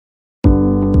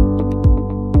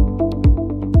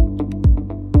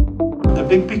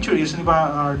big picture is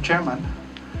our chairman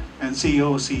and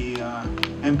CEO,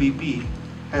 Mbp,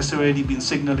 has already been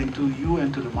signaling to you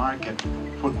and to the market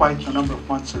for quite a number of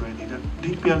months already that the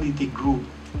PLDT group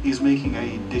is making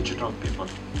a digital pivot.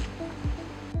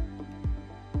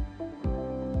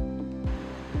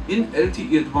 In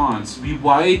LTE-Advanced, we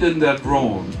widen that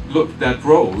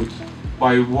road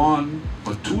by 1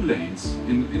 or 2 lanes.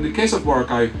 In the case of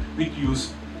Boracay, we'd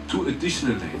use 2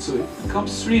 additional lanes, so it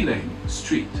becomes 3-lane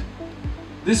street.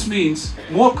 This means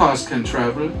more cars can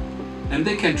travel, and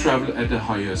they can travel at a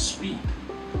higher speed.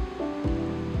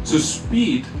 So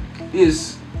speed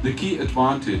is the key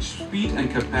advantage, speed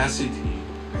and capacity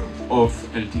of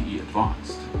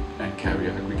LTE-Advanced and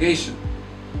carrier aggregation.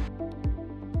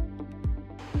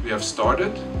 We have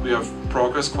started, we have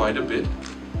progressed quite a bit,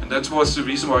 and that was the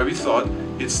reason why we thought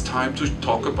it's time to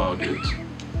talk about it.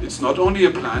 It's not only a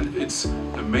plan, it's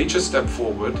a major step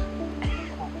forward,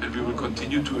 and we will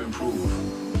continue to improve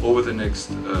over the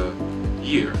next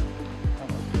year.